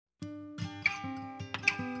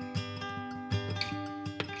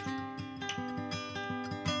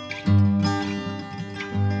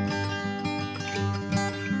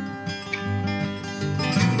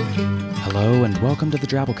Hello and welcome to the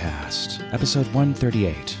Drabblecast, episode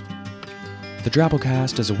 138. The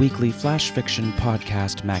Drabblecast is a weekly flash fiction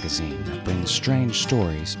podcast magazine that brings strange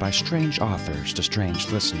stories by strange authors to strange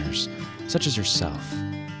listeners, such as yourself.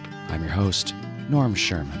 I'm your host, Norm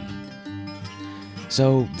Sherman.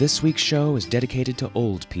 So, this week's show is dedicated to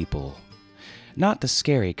old people. Not the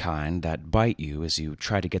scary kind that bite you as you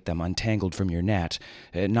try to get them untangled from your net,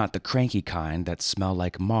 not the cranky kind that smell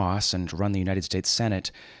like moss and run the United States Senate,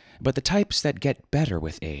 but the types that get better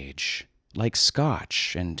with age, like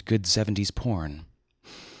scotch and good 70s porn.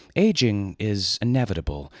 Aging is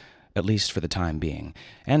inevitable, at least for the time being,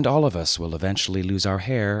 and all of us will eventually lose our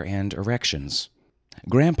hair and erections.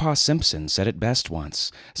 Grandpa Simpson said it best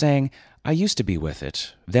once, saying, "I used to be with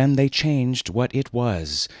it, then they changed what it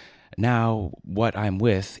was. Now what I'm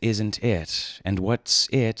with isn't it, and what's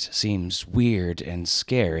it seems weird and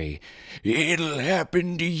scary. It'll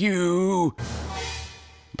happen to you."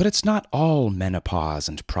 But it's not all menopause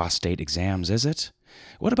and prostate exams, is it?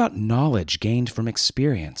 What about knowledge gained from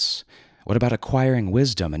experience? What about acquiring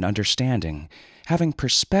wisdom and understanding, having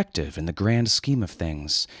perspective in the grand scheme of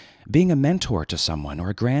things, being a mentor to someone or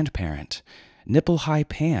a grandparent, nipple-high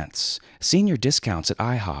pants, senior discounts at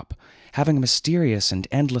IHOP, having a mysterious and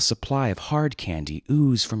endless supply of hard candy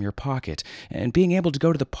ooze from your pocket, and being able to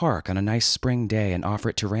go to the park on a nice spring day and offer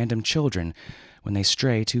it to random children when they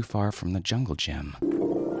stray too far from the jungle gym?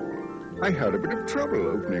 I had a bit of trouble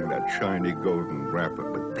opening that shiny golden wrapper,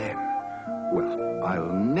 but then, well,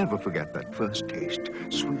 I'll never forget that first taste.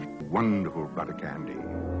 Sweet, wonderful butter candy.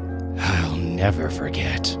 I'll never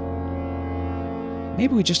forget.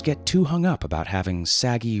 Maybe we just get too hung up about having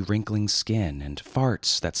saggy, wrinkling skin and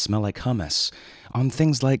farts that smell like hummus, on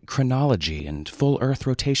things like chronology and full Earth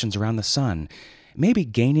rotations around the sun. Maybe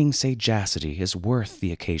gaining sagacity is worth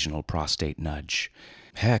the occasional prostate nudge.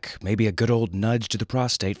 Heck, maybe a good old nudge to the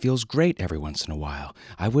prostate feels great every once in a while.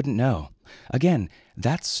 I wouldn't know. Again,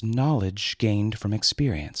 that's knowledge gained from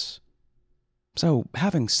experience. So,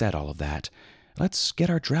 having said all of that, let's get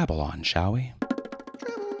our drabble on, shall we?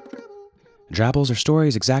 Drabbles are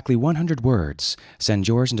stories exactly 100 words. Send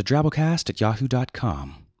yours into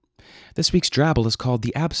drabblecast@yahoo.com. This week's drabble is called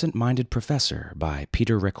The Absent-Minded Professor by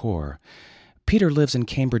Peter Recor. Peter lives in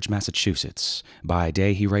Cambridge, Massachusetts. By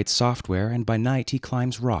day he writes software, and by night he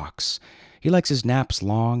climbs rocks. He likes his naps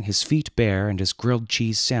long, his feet bare, and his grilled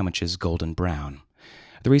cheese sandwiches golden brown.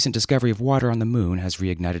 The recent discovery of water on the moon has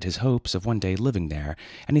reignited his hopes of one day living there,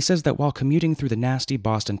 and he says that while commuting through the nasty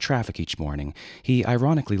Boston traffic each morning, he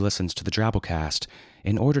ironically listens to the Drabblecast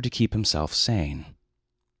in order to keep himself sane.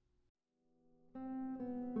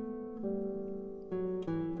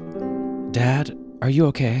 "Dad, are you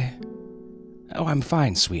okay?" "Oh, I'm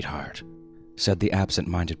fine, sweetheart," said the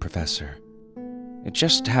absent-minded professor.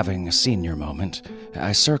 "Just having a senior moment.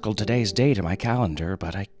 I circled today's date in my calendar,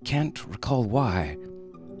 but I can't recall why."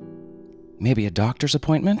 "Maybe a doctor's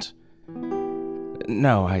appointment?"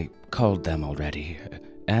 "No, I called them already,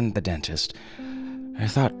 and the dentist. I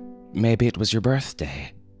thought maybe it was your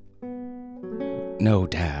birthday." "No,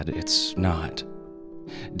 Dad, it's not.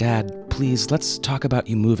 Dad, please, let's talk about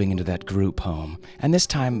you moving into that group home. And this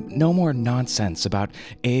time, no more nonsense about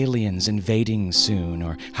aliens invading soon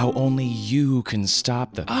or how only you can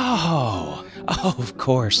stop them." Oh, of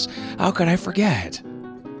course. How could I forget?"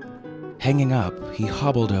 Hanging up, he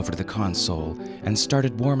hobbled over to the console and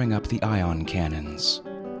started warming up the ion cannons.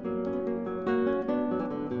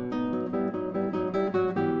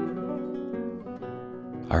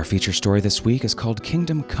 Our feature story this week is called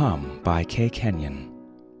Kingdom Come by Kay Kenyon.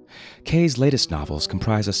 Kay's latest novels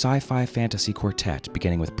comprise a sci-fi fantasy quartet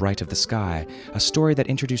beginning with Bright of the Sky, a story that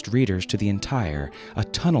introduced readers to the entire, a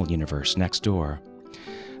tunnel universe next door.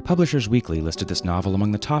 Publishers Weekly listed this novel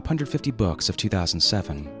among the top 150 books of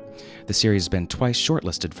 2007. The series has been twice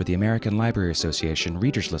shortlisted for the American Library Association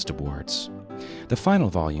Readers' List Awards. The final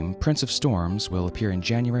volume, Prince of Storms, will appear in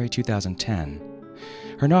January 2010.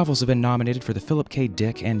 Her novels have been nominated for the Philip K.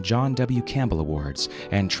 Dick and John W. Campbell Awards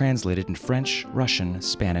and translated in French, Russian,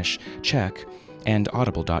 Spanish, Czech, and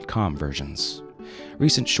Audible.com versions.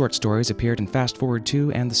 Recent short stories appeared in Fast Forward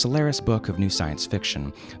 2 and the Solaris Book of New Science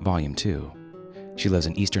Fiction, Volume 2. She lives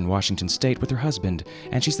in eastern Washington state with her husband,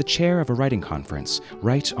 and she's the chair of a writing conference,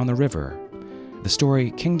 Right on the River. The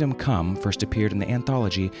story Kingdom Come first appeared in the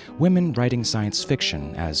anthology Women Writing Science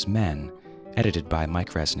Fiction as Men, edited by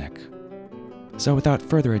Mike Resnick. So without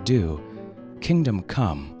further ado, Kingdom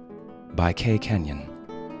Come by Kay Kenyon.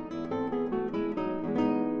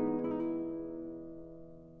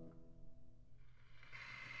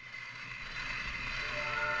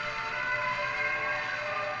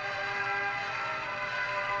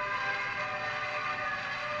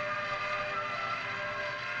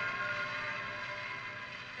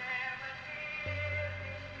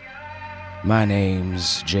 My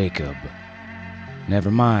name's Jacob. Never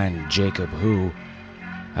mind Jacob who.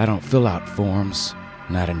 I don't fill out forms,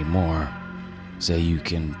 not anymore. So you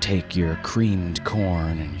can take your creamed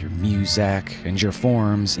corn and your muzak and your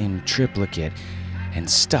forms in triplicate and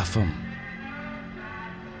stuff 'em.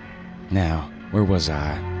 Now, where was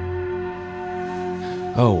I?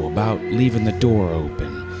 Oh, about leaving the door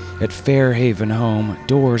open. At Fairhaven Home,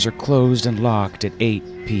 doors are closed and locked at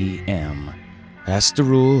 8 p.m. That's the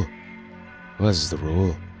rule. Was the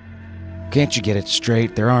rule. Can't you get it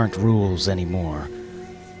straight? There aren't rules anymore.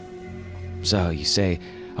 So you say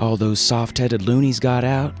all those soft-headed loonies got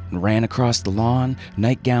out and ran across the lawn,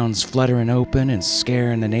 nightgowns fluttering open and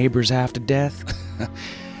scaring the neighbors half to death?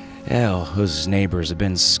 Hell, those neighbors have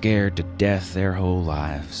been scared to death their whole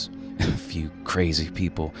lives. A few crazy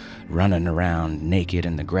people running around naked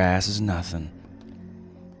in the grass is nothing.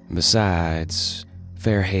 Besides,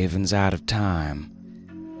 Fairhaven's out of time.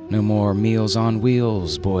 No more Meals on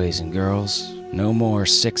Wheels, boys and girls. No more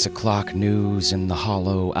 6 o'clock news in the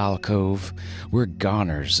hollow alcove. We're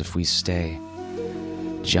goners if we stay.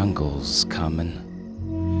 Jungle's coming.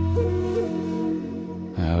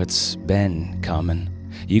 Oh, it's been coming.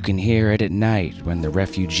 You can hear it at night when the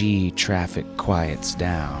refugee traffic quiets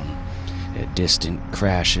down. At distant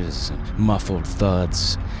crashes and muffled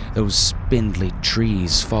thuds, those spindly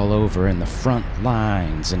trees fall over in the front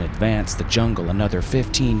lines and advance the jungle another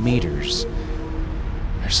 15 meters.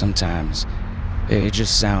 Or sometimes, it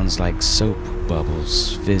just sounds like soap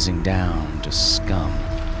bubbles fizzing down to scum.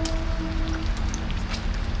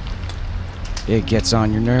 It gets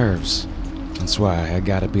on your nerves. That's why I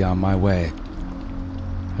gotta be on my way.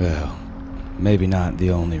 Well, maybe not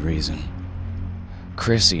the only reason.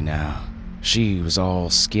 Chrissy now, she was all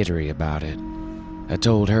skittery about it. I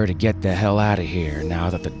told her to get the hell out of here now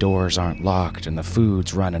that the doors aren't locked and the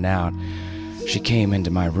food's running out. She came into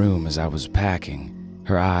my room as I was packing,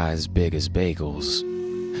 her eyes big as bagels.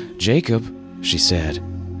 "Jacob," she said,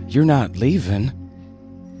 "you're not leaving?"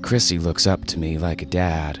 Chrissy looks up to me like a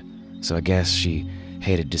dad, so I guess she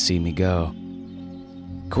hated to see me go.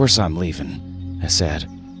 "Course I'm leaving," I said.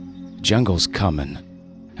 "Jungle's coming."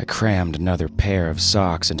 I crammed another pair of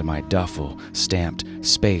socks into my duffel, stamped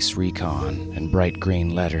Space Recon in bright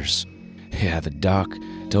green letters. Yeah, the doc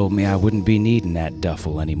told me I wouldn't be needing that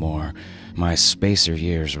duffel anymore. My spacer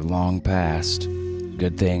years are long past.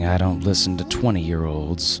 Good thing I don't listen to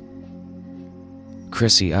 20-year-olds.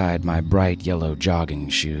 Chrissy eyed my bright yellow jogging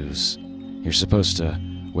shoes. "You're supposed to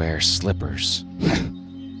wear slippers."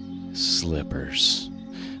 Slippers.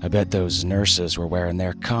 I bet those nurses were wearing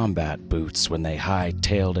their combat boots when they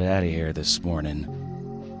hightailed it out of here this morning.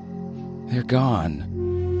 "They're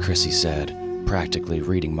gone," Chrissy said, practically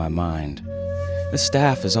reading my mind. "The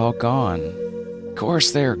staff is all gone." "Course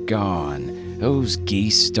they're gone. Those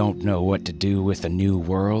geese don't know what to do with the new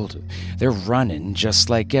world. They're running just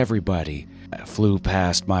like everybody. I flew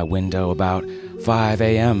past my window about 5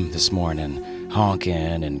 a.m. this morning,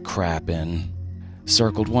 honking and crapping.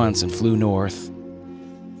 Circled once and flew north."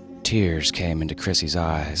 Tears came into Chrissy's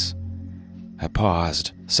eyes. I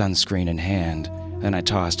paused, sunscreen in hand, then I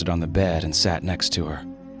tossed it on the bed and sat next to her.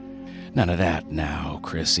 "None of that now,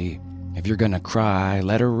 Chrissy. If you're gonna cry,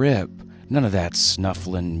 let her rip. None of that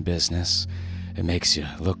snuffling business. It makes you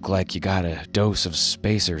look like you got a dose of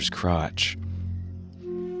Spacer's crotch."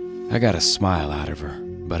 I got a smile out of her,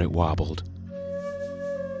 but it wobbled.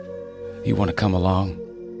 "You want to come along?"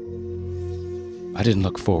 I didn't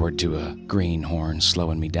look forward to a greenhorn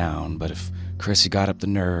slowing me down, but if Chrissy got up the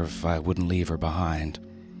nerve, I wouldn't leave her behind.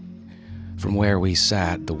 From where we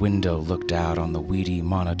sat, the window looked out on the weedy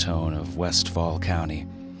monotone of Westfall County.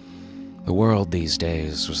 The world these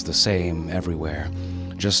days was the same everywhere,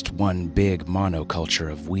 just one big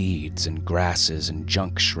monoculture of weeds and grasses and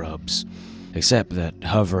junk shrubs, except that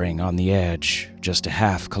hovering on the edge, just a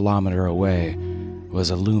half-kilometer away, was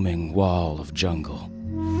a looming wall of jungle.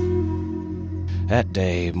 That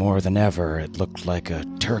day, more than ever, it looked like a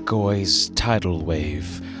turquoise tidal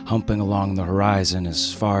wave humping along the horizon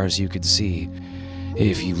as far as you could see.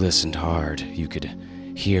 If you listened hard, you could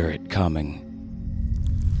hear it coming.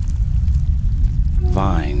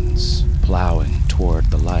 Vines plowing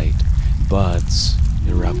toward the light, buds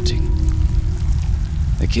erupting.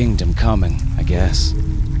 The kingdom coming, I guess,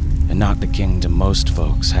 and not the kingdom most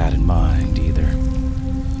folks had in mind either.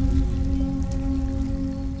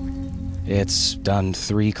 "It's done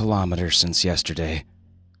 3 kilometers since yesterday,"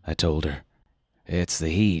 I told her. "It's the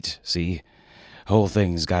heat, see? Whole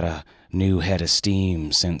thing's got a new head of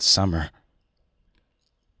steam since summer."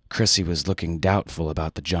 Chrissy was looking doubtful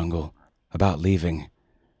about the jungle, about leaving.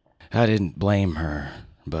 I didn't blame her.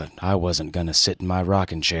 but I wasn't gonna sit in my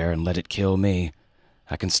rocking chair and let it kill me.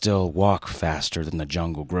 I can still walk faster than the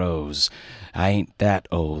jungle grows. I ain't that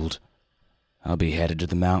old. I'll be headed to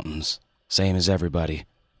the mountains, same as everybody.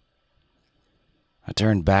 I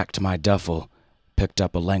turned back to my duffel, picked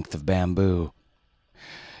up a length of bamboo.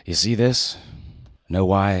 You see this? Know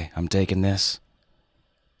why I'm taking this?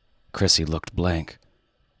 Chrissy looked blank.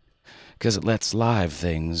 'Cause it lets live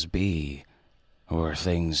things be, or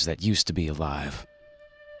things that used to be alive.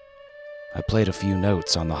 I played a few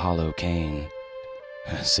notes on the hollow cane.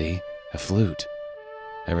 See, a flute.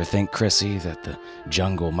 Ever think, Chrissy, that the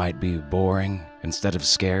jungle might be boring instead of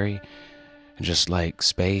scary? Just like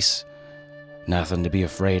space? Nothing to be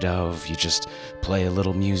afraid of, you just play a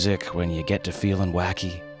little music when you get to feeling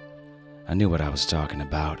wacky? I knew what I was talking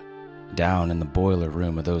about. Down in the boiler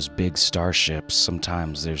room of those big starships,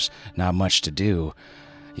 sometimes there's not much to do.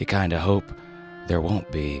 You kinda hope there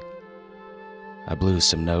won't be. I blew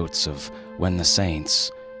some notes of When the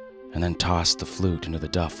Saints, and then tossed the flute into the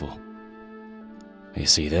duffel. You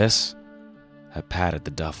see this? I patted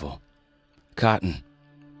the duffel. Cotton.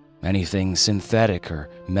 Anything synthetic or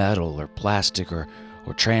metal or plastic or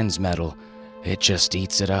transmetal, it just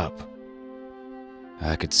eats it up.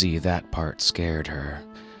 I could see that part scared her.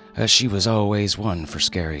 She was always one for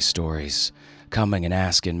scary stories, coming and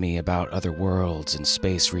asking me about other worlds and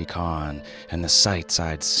space recon and the sights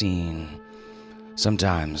I'd seen.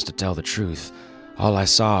 Sometimes, to tell the truth, all I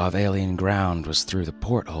saw of alien ground was through the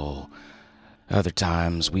porthole. Other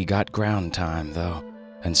times, we got ground time, though,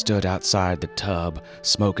 and stood outside the tub,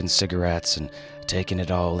 smoking cigarettes and taking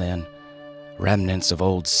it all in. Remnants of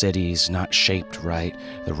old cities not shaped right,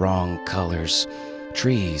 the wrong colors.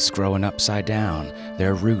 Trees growing upside down,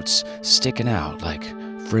 their roots sticking out like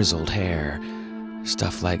frizzled hair.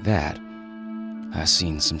 Stuff like that. I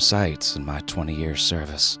seen some sights in my 20-year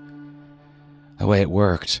service. The way it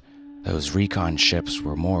worked, those recon ships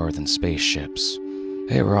were more than spaceships.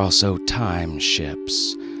 They were also time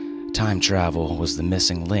ships. Time travel was the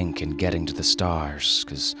missing link in getting to the stars,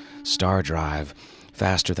 'cause star drive,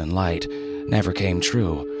 faster than light, never came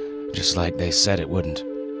true, just like they said it wouldn't.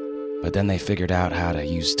 But then they figured out how to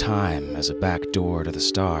use time as a back door to the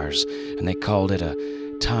stars, and they called it a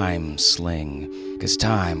time sling, 'cause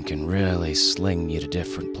time can really sling you to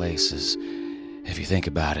different places, if you think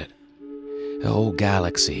about it. The whole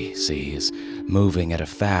galaxy, see, is moving at a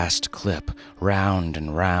fast clip, round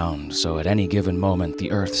and round, so at any given moment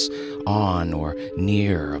the Earth's on or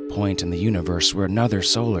near a point in the universe where another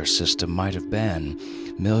solar system might have been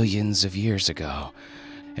millions of years ago,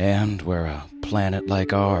 and where a planet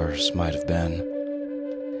like ours might have been.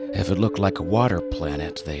 If it looked like a water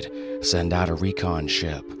planet, they'd send out a recon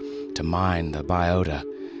ship to mine the biota.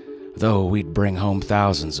 Though we'd bring home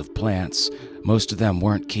thousands of plants, most of them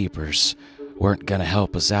weren't keepers, weren't gonna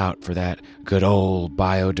help us out for that good old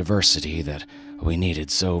biodiversity that we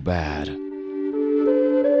needed so bad.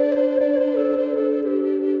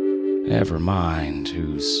 Never mind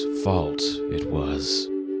whose fault it was.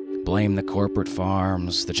 Blame the corporate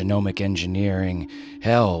farms, the genomic engineering,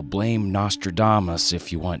 hell, blame Nostradamus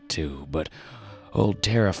if you want to, but old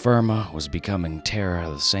terra firma was becoming terra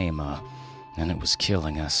lysema, and it was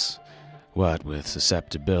killing us. What with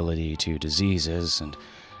susceptibility to diseases and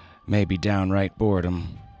maybe downright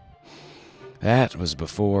boredom. That was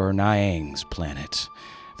before Niang's planet,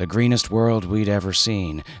 the greenest world we'd ever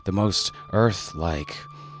seen, the most Earth-like.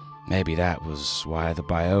 Maybe that was why the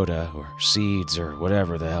biota, or seeds, or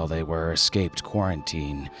whatever the hell they were, escaped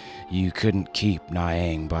quarantine. You couldn't keep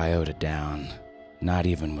Niang biota down, not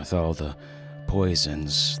even with all the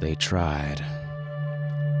poisons they tried.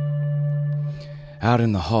 Out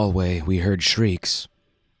in the hallway, we heard shrieks.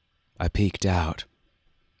 I peeked out.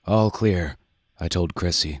 All clear, I told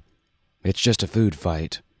Chrissy. It's just a food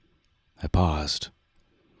fight. I paused.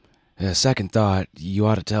 A second thought, you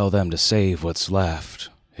ought to tell them to save what's left.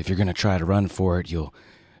 If you're going to try to run for it, you'll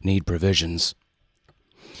need provisions.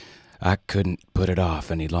 I couldn't put it off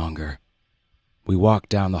any longer. We walked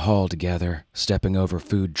down the hall together, stepping over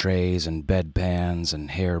food trays and bedpans and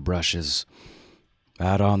hair brushes.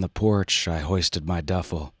 Out on the porch, I hoisted my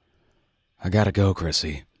duffel. I gotta go,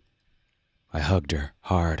 Chrissy. I hugged her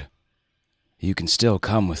hard. You can still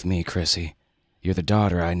come with me, Chrissy. You're the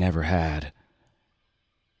daughter I never had.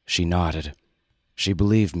 She nodded. She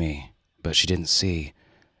believed me, but she didn't see.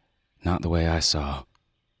 Not the way I saw.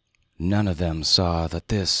 None of them saw that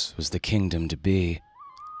this was the kingdom to be.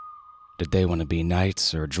 Did they want to be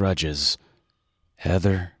knights or drudges?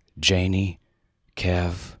 Heather, Janie,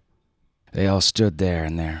 Kev. They all stood there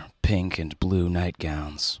in their pink and blue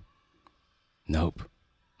nightgowns. Nope,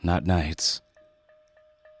 not knights.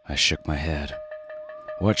 I shook my head.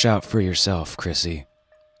 Watch out for yourself, Chrissy."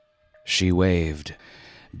 She waved,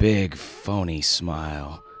 big phony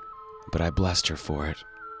smile, but I blessed her for it,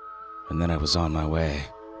 and then I was on my way.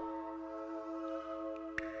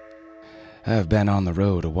 I've been on the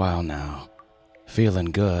road a while now,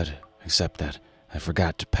 feeling good, except that I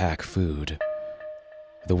forgot to pack food.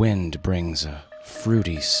 The wind brings a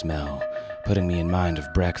fruity smell, putting me in mind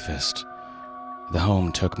of breakfast. The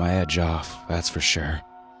home took my edge off, that's for sure.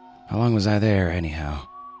 How long was I there, anyhow?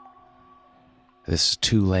 This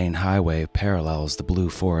 2-lane highway parallels the blue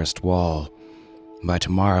forest wall. By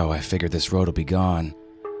tomorrow, I figure this road will be gone.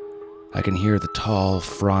 I can hear the tall,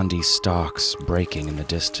 frondy stalks breaking in the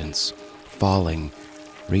distance, falling,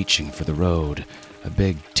 reaching for the road, a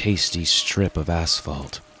big, tasty strip of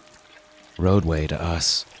asphalt. Roadway to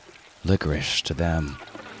us, licorice to them.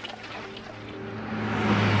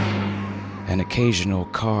 An occasional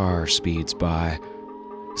car speeds by.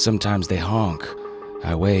 Sometimes they honk.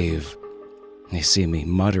 I wave. They see me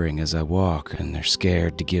muttering as I walk, and they're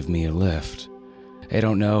scared to give me a lift. They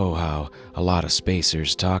don't know how a lot of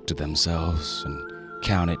spacers talk to themselves and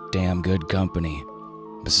count it damn good company.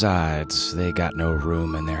 Besides, they got no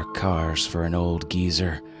room in their cars for an old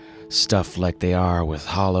geezer, stuffed like they are with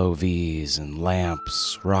hollow V's and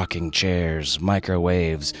lamps, rocking chairs,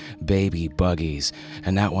 microwaves, baby buggies,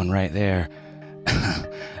 and that one right there,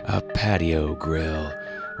 a patio grill,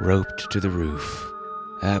 roped to the roof.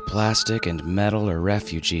 That plastic and metal are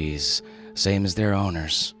refugees, same as their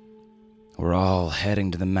owners. We're all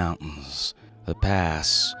heading to the mountains, the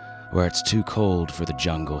pass, where it's too cold for the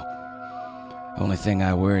jungle. Only thing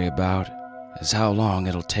I worry about is how long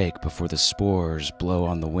it'll take before the spores blow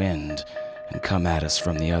on the wind and come at us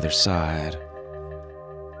from the other side.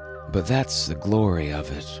 But that's the glory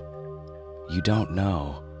of it. You don't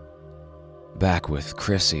know. Back with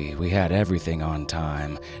Chrissy, we had everything on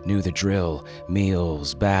time, knew the drill,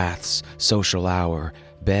 meals, baths, social hour,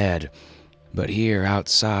 bed. But here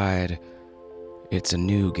outside, it's a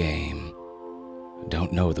new game.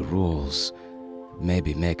 Don't know the rules.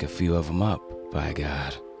 Maybe make a few of them up, by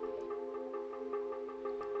God.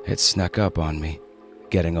 It snuck up on me,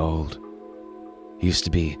 getting old. Used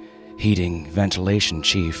to be heating, ventilation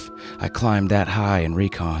chief. I climbed that high in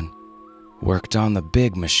recon. Worked on the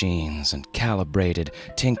big machines and calibrated,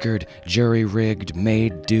 tinkered, jury-rigged,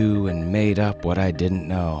 made do and made up what I didn't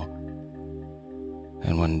know.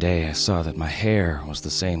 And one day I saw that my hair was the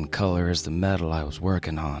same color as the metal I was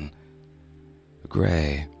working on.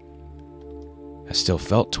 Gray. I still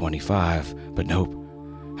felt 25, but nope,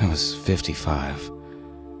 I was 55.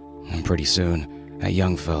 And pretty soon, that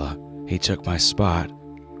young fella, he took my spot.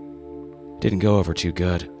 Didn't go over too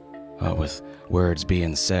good, with words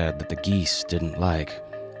being said that the geese didn't like.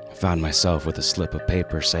 I found myself with a slip of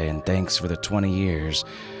paper saying thanks for the 20 years.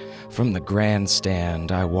 From the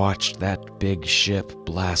grandstand, I watched that big ship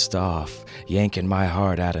blast off, yanking my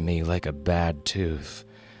heart out of me like a bad tooth.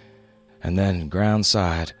 And then,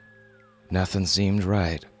 groundside, nothing seemed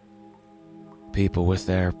right. People with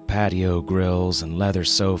their patio grills and leather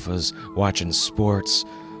sofas, watching sports,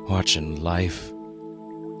 watching life.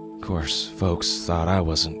 Of course, folks thought I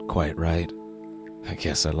wasn't quite right. I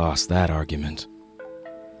guess I lost that argument.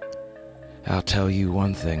 I'll tell you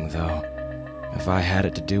one thing, though. If I had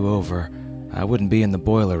it to do over, I wouldn't be in the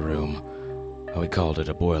boiler room. We called it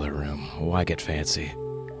a boiler room. Why get fancy?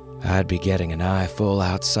 I'd be getting an eye full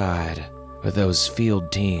outside with those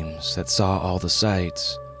field teams that saw all the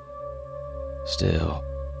sights. Still,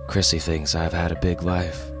 Chrissy thinks I've had a big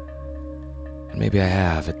life. And maybe I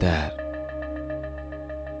have at that.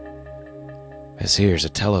 This here's a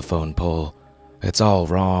telephone pole. It's all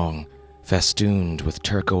wrong, festooned with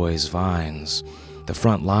turquoise vines. The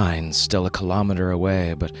front line's still a kilometer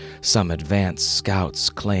away, but some advanced scouts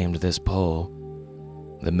claimed this pole.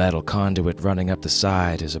 The metal conduit running up the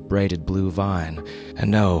side is a braided blue vine. And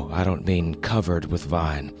no, I don't mean covered with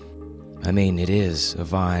vine. I mean it is a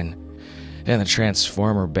vine. And the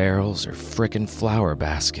transformer barrels are frickin' flower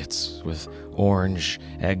baskets with orange,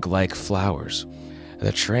 egg-like flowers.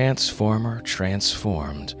 The transformer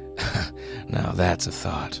transformed. Now that's a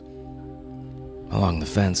thought. Along the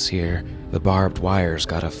fence here, the barbed wire's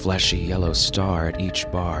got a fleshy yellow star at each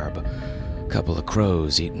barb. A couple of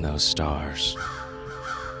crows eating those stars.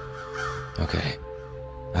 Okay,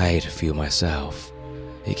 I ate a few myself.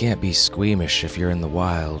 You can't be squeamish if you're in the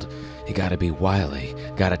wild. You gotta be wily,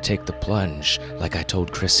 gotta take the plunge, like I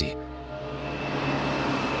told Chrissy.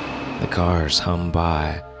 The cars hum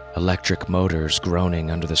by, electric motors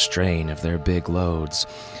groaning under the strain of their big loads.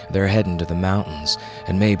 They're heading to the mountains,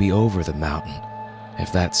 and maybe over the mountain,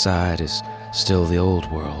 if that side is still the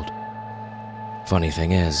old world. Funny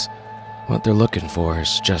thing is, What they're looking for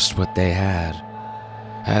is just what they had.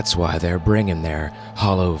 That's why they're bringing their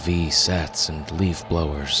hollow V sets and leaf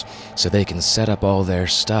blowers, so they can set up all their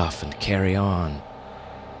stuff and carry on.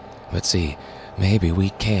 But see, maybe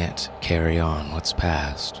we can't carry on what's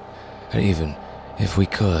past. And even if we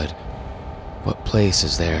could, what place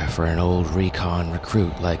is there for an old recon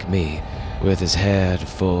recruit like me, with his head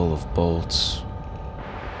full of bolts?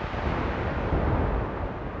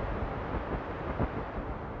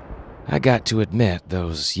 I got to admit,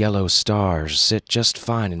 those yellow stars sit just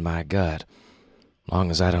fine in my gut,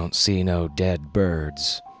 long as I don't see no dead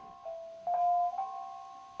birds.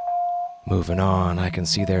 Moving on, I can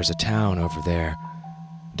see there's a town over there.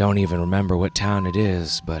 Don't even remember what town it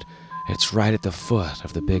is, but it's right at the foot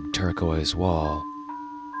of the big turquoise wall.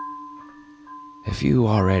 If you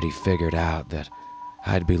already figured out that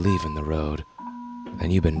I'd be leaving the road,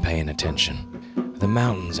 then you've been paying attention. The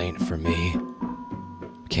mountains ain't for me.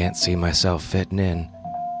 Can't see myself fitting in,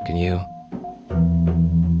 can you?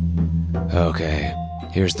 Okay,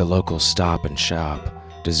 here's the local Stop and Shop,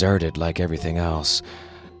 deserted like everything else.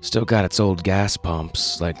 Still got its old gas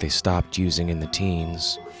pumps, like they stopped using in the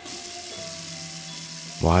teens.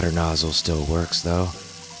 Water nozzle still works, though.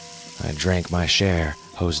 I drank my share,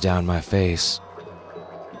 hosed down my face.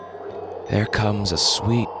 There comes a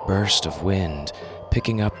sweet burst of wind,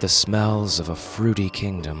 picking up the smells of a fruity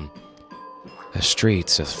kingdom. The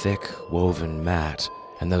streets a thick, woven mat,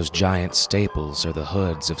 and those giant staples are the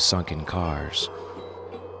hoods of sunken cars.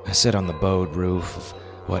 I sit on the bowed roof of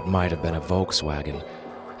what might have been a Volkswagen,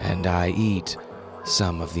 and I eat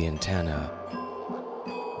some of the antenna,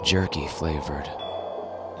 jerky flavored.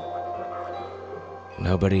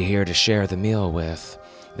 Nobody here to share the meal with.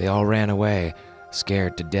 They all ran away,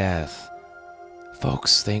 scared to death.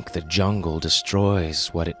 Folks think the jungle destroys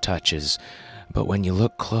what it touches, but when you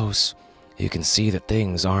look close, you can see that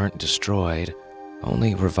things aren't destroyed,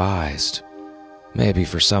 only revised. Maybe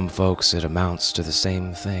for some folks it amounts to the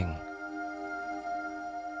same thing.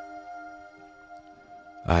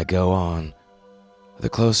 I go on. The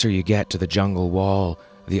closer you get to the jungle wall,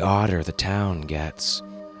 the odder the town gets.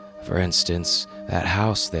 For instance, that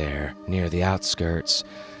house there, near the outskirts,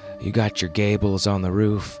 you got your gables on the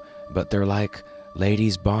roof, but they're like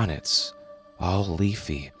ladies' bonnets, all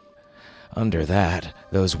leafy. Under that,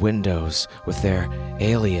 those windows with their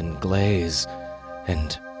alien glaze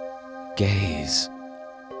and gaze.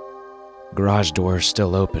 Garage doors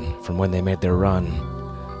still open from when they made their run.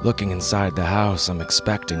 Looking inside the house, I'm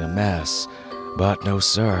expecting a mess. But no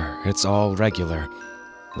sir, it's all regular.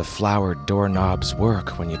 The flowered doorknobs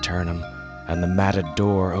work when you turn them, and the matted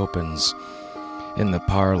door opens. In the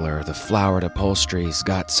parlor, the flowered upholstery's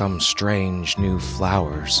got some strange new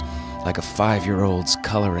flowers, like a 5-year-old's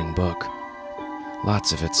coloring book.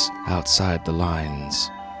 Lots of it's outside the lines.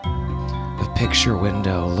 The picture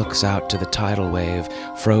window looks out to the tidal wave,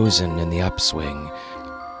 frozen in the upswing.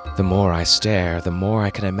 The more I stare, the more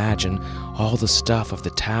I can imagine all the stuff of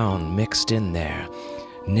the town mixed in there.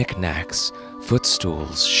 Knickknacks,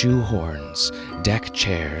 footstools, shoehorns, deck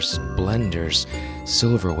chairs, blenders,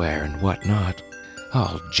 silverware, and whatnot,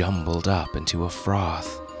 all jumbled up into a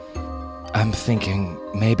froth. I'm thinking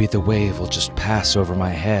maybe the wave will just pass over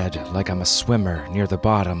my head like I'm a swimmer near the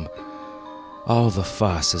bottom. All the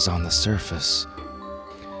fuss is on the surface.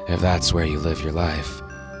 If that's where you live your life,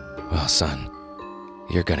 well, son,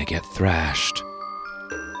 you're gonna get thrashed.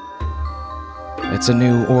 It's a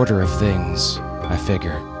new order of things, I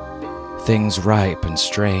figure. Things ripe and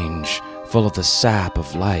strange, full of the sap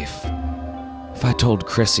of life. If I told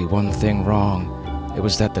Chrissy one thing wrong, it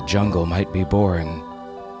was that the jungle might be boring.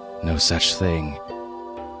 No such thing.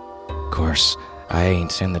 Of course, I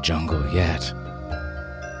ain't in the jungle yet.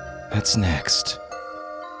 That's next.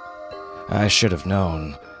 I should have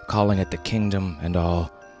known, calling it the kingdom and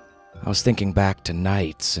all. I was thinking back to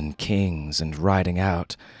knights and kings and riding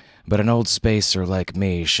out, but an old spacer like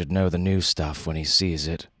me should know the new stuff when he sees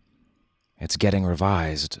it. It's getting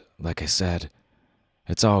revised, like I said.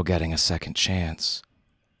 It's all getting a second chance.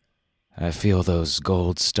 I feel those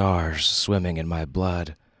gold stars swimming in my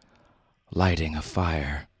blood, lighting a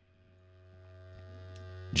fire.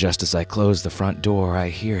 Just as I close the front door, I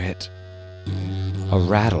hear it. A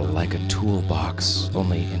rattle like a toolbox,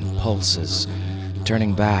 only in pulses.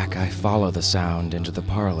 Turning back, I follow the sound into the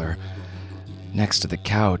parlor. Next to the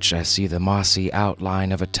couch, I see the mossy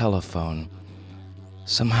outline of a telephone.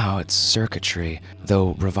 Somehow its circuitry,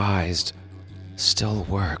 though revised, still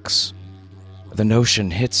works. The notion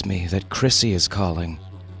hits me that Chrissy is calling.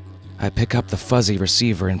 I pick up the fuzzy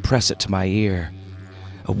receiver and press it to my ear.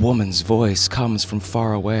 A woman's voice comes from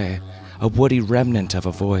far away, a woody remnant of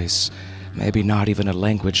a voice, Maybe not even a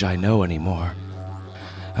language I know anymore.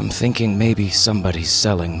 I'm thinking maybe somebody's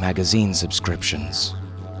selling magazine subscriptions.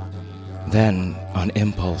 Then, on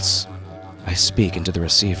impulse, I speak into the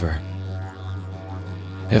receiver.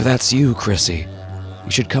 If that's you, Chrissy,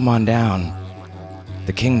 you should come on down.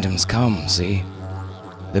 The kingdom's come, see?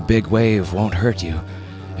 The big wave won't hurt you.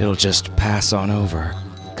 It'll just pass on over,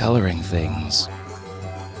 coloring things.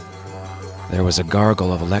 There was a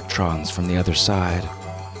gargle of electrons from the other side.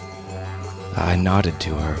 I nodded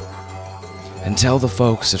to her. And tell the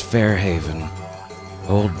folks at Fairhaven,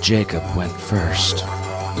 old Jacob went first.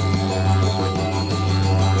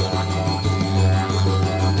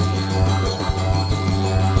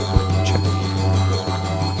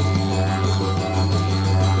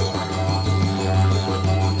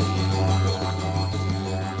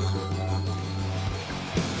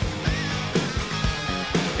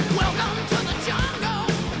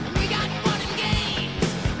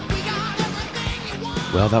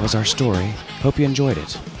 Well, that was our story. Hope you enjoyed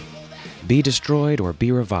it. Be destroyed or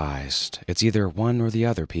be revised. It's either one or the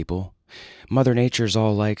other, people. Mother Nature's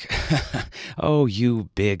all like, oh, you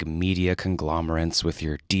big media conglomerates with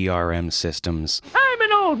your DRM systems. I'm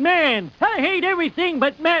an old man. I hate everything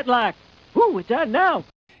but Matlock. Ooh, it's on now.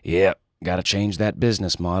 Yep, gotta change that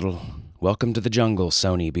business model. Welcome to the jungle,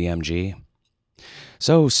 Sony BMG.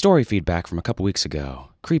 So, story feedback from a couple weeks ago.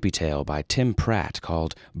 Creepy tale by Tim Pratt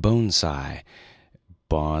called Bonsai.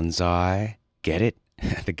 Bonsai? Get it?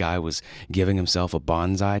 The guy was giving himself a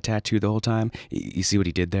bonsai tattoo the whole time. You see what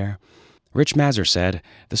he did there? Rich Mazur said,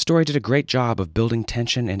 the story did a great job of building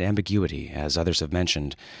tension and ambiguity, as others have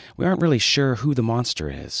mentioned. We aren't really sure who the monster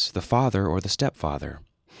is, the father or the stepfather.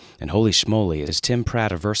 And holy schmoly, is Tim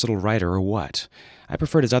Pratt a versatile writer or what? I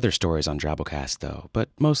preferred his other stories on Drabblecast, though, but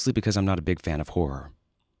mostly because I'm not a big fan of horror.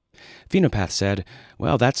 Phenopath said,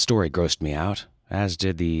 well, that story grossed me out, as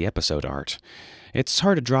did the episode art. It's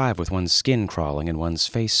hard to drive with one's skin crawling and one's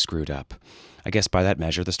face screwed up. I guess by that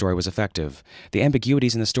measure, the story was effective. The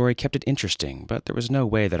ambiguities in the story kept it interesting, but there was no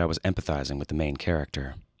way that I was empathizing with the main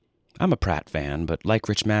character. I'm a Pratt fan, but like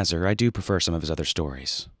Rich Mazur, I do prefer some of his other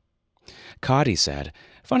stories. Coddy said,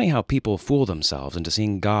 funny how people fool themselves into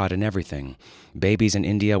seeing God in everything. Babies in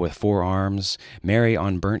India with 4 arms, Mary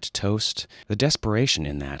on burnt toast. The desperation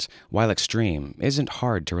in that, while extreme, isn't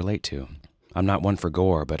hard to relate to. I'm not one for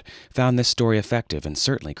gore, but found this story effective and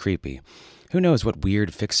certainly creepy. Who knows what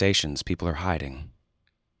weird fixations people are hiding?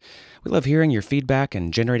 We love hearing your feedback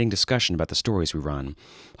and generating discussion about the stories we run.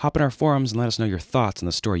 Hop in our forums and let us know your thoughts on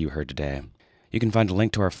the story you heard today. You can find a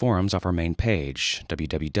link to our forums off our main page,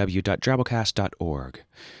 www.drabblecast.org. And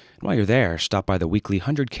while you're there, stop by the weekly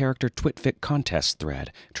 100-character TwitFit contest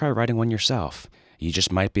thread. Try writing one yourself. You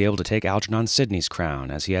just might be able to take Algernon Sidney's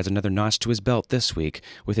crown, as he adds another notch to his belt this week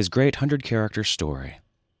with his great 100-character story.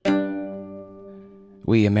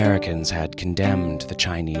 We Americans had condemned the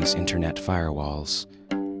Chinese internet firewalls.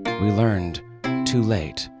 We learned, too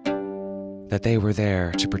late, that they were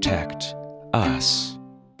there to protect us.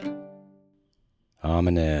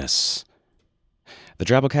 Ominous. The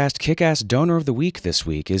Drabblecast Kick-Ass Donor of the Week this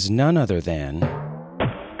week is none other than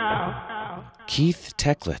Keith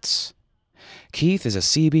Techlitz. Keith is a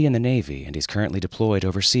Seabee in the Navy, and he's currently deployed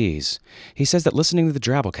overseas. He says that listening to the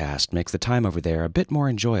Drabblecast makes the time over there a bit more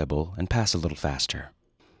enjoyable and pass a little faster.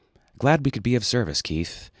 Glad we could be of service,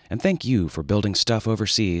 Keith, and thank you for building stuff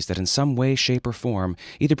overseas that in some way, shape, or form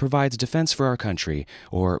either provides defense for our country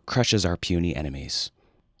or crushes our puny enemies.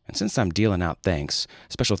 And since I'm dealing out thanks,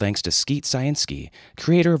 special thanks to Skeet Scienski,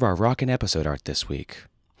 creator of our rockin' episode art this week.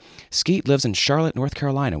 Skeet lives in Charlotte, North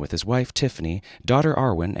Carolina with his wife, Tiffany, daughter,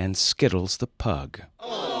 Arwen, and Skittles the pug.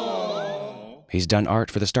 Aww. He's done art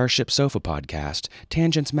for the Starship Sofa podcast,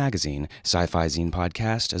 Tangents Magazine, Sci-Fi Zine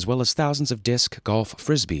podcast, as well as thousands of disc golf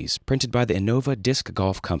frisbees printed by the Innova Disc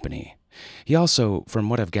Golf Company. He also, from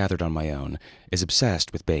what I've gathered on my own, is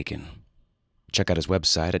obsessed with bacon. Check out his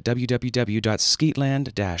website at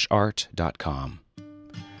www.skeetland-art.com.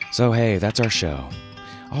 So hey, that's our show.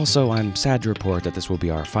 Also, I'm sad to report that this will be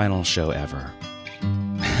our final show ever.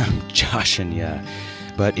 I'm joshing ya,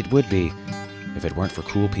 but it would be if it weren't for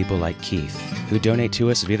cool people like Keith, who donate to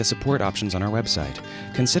us via the support options on our website.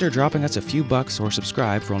 Consider dropping us a few bucks or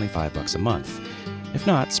subscribe for only $5 a month. If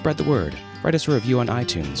not, spread the word. Write us a review on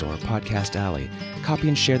iTunes or Podcast Alley. Copy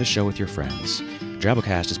and share the show with your friends.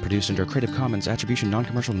 Drabblecast is produced under a Creative Commons Attribution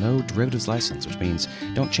Non-Commercial No Derivatives license, which means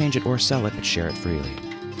don't change it or sell it, but share it freely.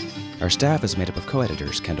 Our staff is made up of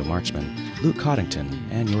co-editors Kendall Marchman, Luke Coddington,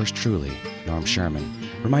 and yours truly, Norm Sherman,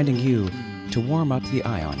 reminding you to warm up the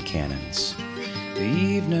ion cannons. The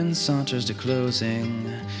evening saunters to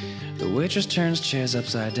closing. The waitress turns chairs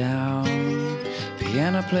upside down.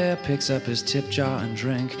 Piano player picks up his tip jar and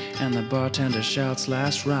drink, and the bartender shouts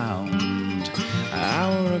last round. An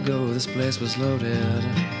hour ago this place was loaded,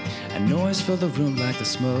 and noise filled the room like the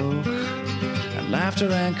smoke, and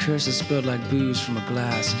laughter and curses spilled like booze from a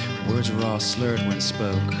glass. Words were all slurred when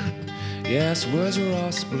spoke. Yes, words were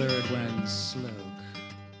all slurred when slow.